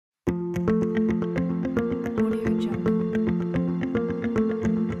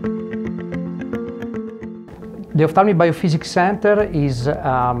The Ophthalmic Biophysics Center is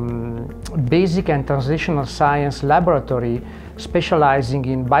basic and transitional science laboratory specializing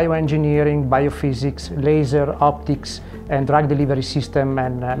in bioengineering, biophysics, laser, optics, and drug delivery system,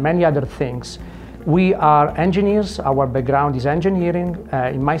 and many other things. We are engineers. Our background is engineering.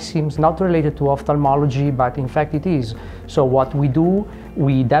 It might seem not related to ophthalmology, but in fact it is. So what we do,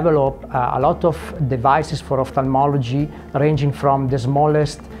 we develop a lot of devices for ophthalmology, ranging from the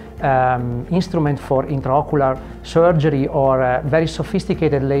smallest instrument for intraocular surgery or very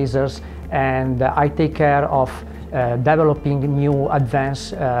sophisticated lasers, and I take care of developing new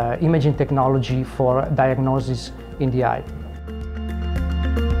advanced imaging technology for diagnosis in the eye.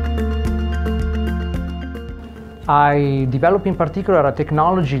 I develop in particular a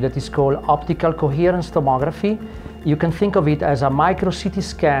technology that is called optical coherence tomography. You can think of it as a micro CT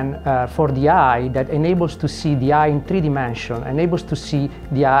scan for the eye that enables to see the eye in 3 dimensions, enables to see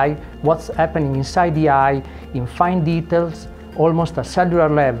the eye, what's happening inside the eye in fine details, almost a cellular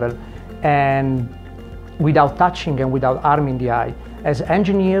level, and without touching and without harming the eye. As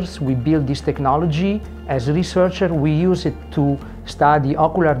engineers, we build this technology. As researchers, we use it to study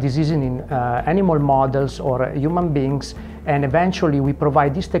ocular diseases in animal models or human beings, and eventually we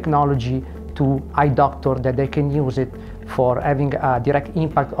provide this technology to eye doctors that they can use it for having a direct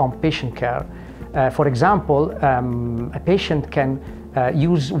impact on patient care. For example, a patient can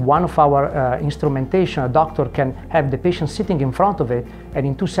use one of our instrumentation. A doctor can have the patient sitting in front of it, and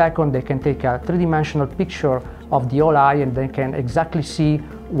in 2 seconds they can take a 3-dimensional picture of the whole eye, and they can exactly see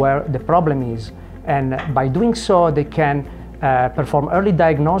where the problem is. And by doing so, they can perform early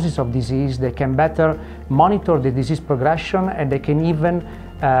diagnosis of disease, they can better monitor the disease progression, and they can even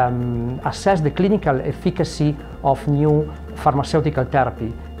assess the clinical efficacy of new pharmaceutical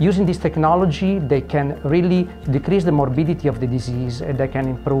therapy. Using this technology, they can really decrease the morbidity of the disease, and they can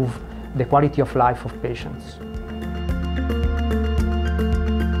improve the quality of life of patients.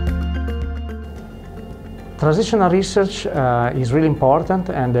 Transitional research is really important,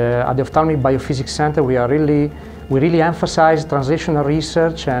 and at the Ophthalmic Biophysics Center we really emphasize transitional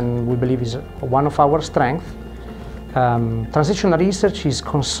research, and we believe is one of our strengths. Transitional research is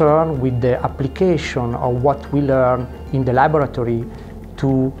concerned with the application of what we learn in the laboratory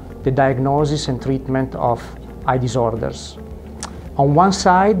to the diagnosis and treatment of eye disorders. On one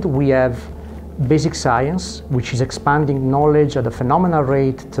side, we have basic science, which is expanding knowledge at a phenomenal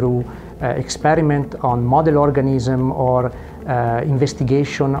rate through experiment on model organism or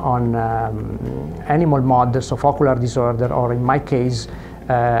investigation on animal models of ocular disorder, or in my case,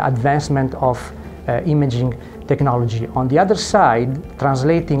 advancement of imaging technology. On the other side,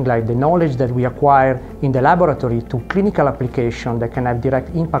 translating like the knowledge that we acquire in the laboratory to clinical application that can have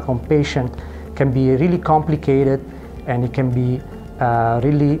direct impact on patient can be really complicated, and it can be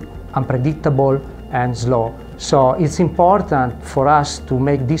really unpredictable and slow. So it's important for us to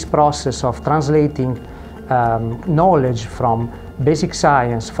make this process of translating knowledge from basic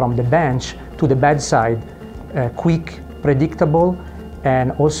science, from the bench to the bedside, quick, predictable,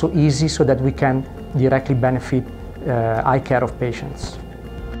 and also easy, so that we can directly benefit eye care of patients.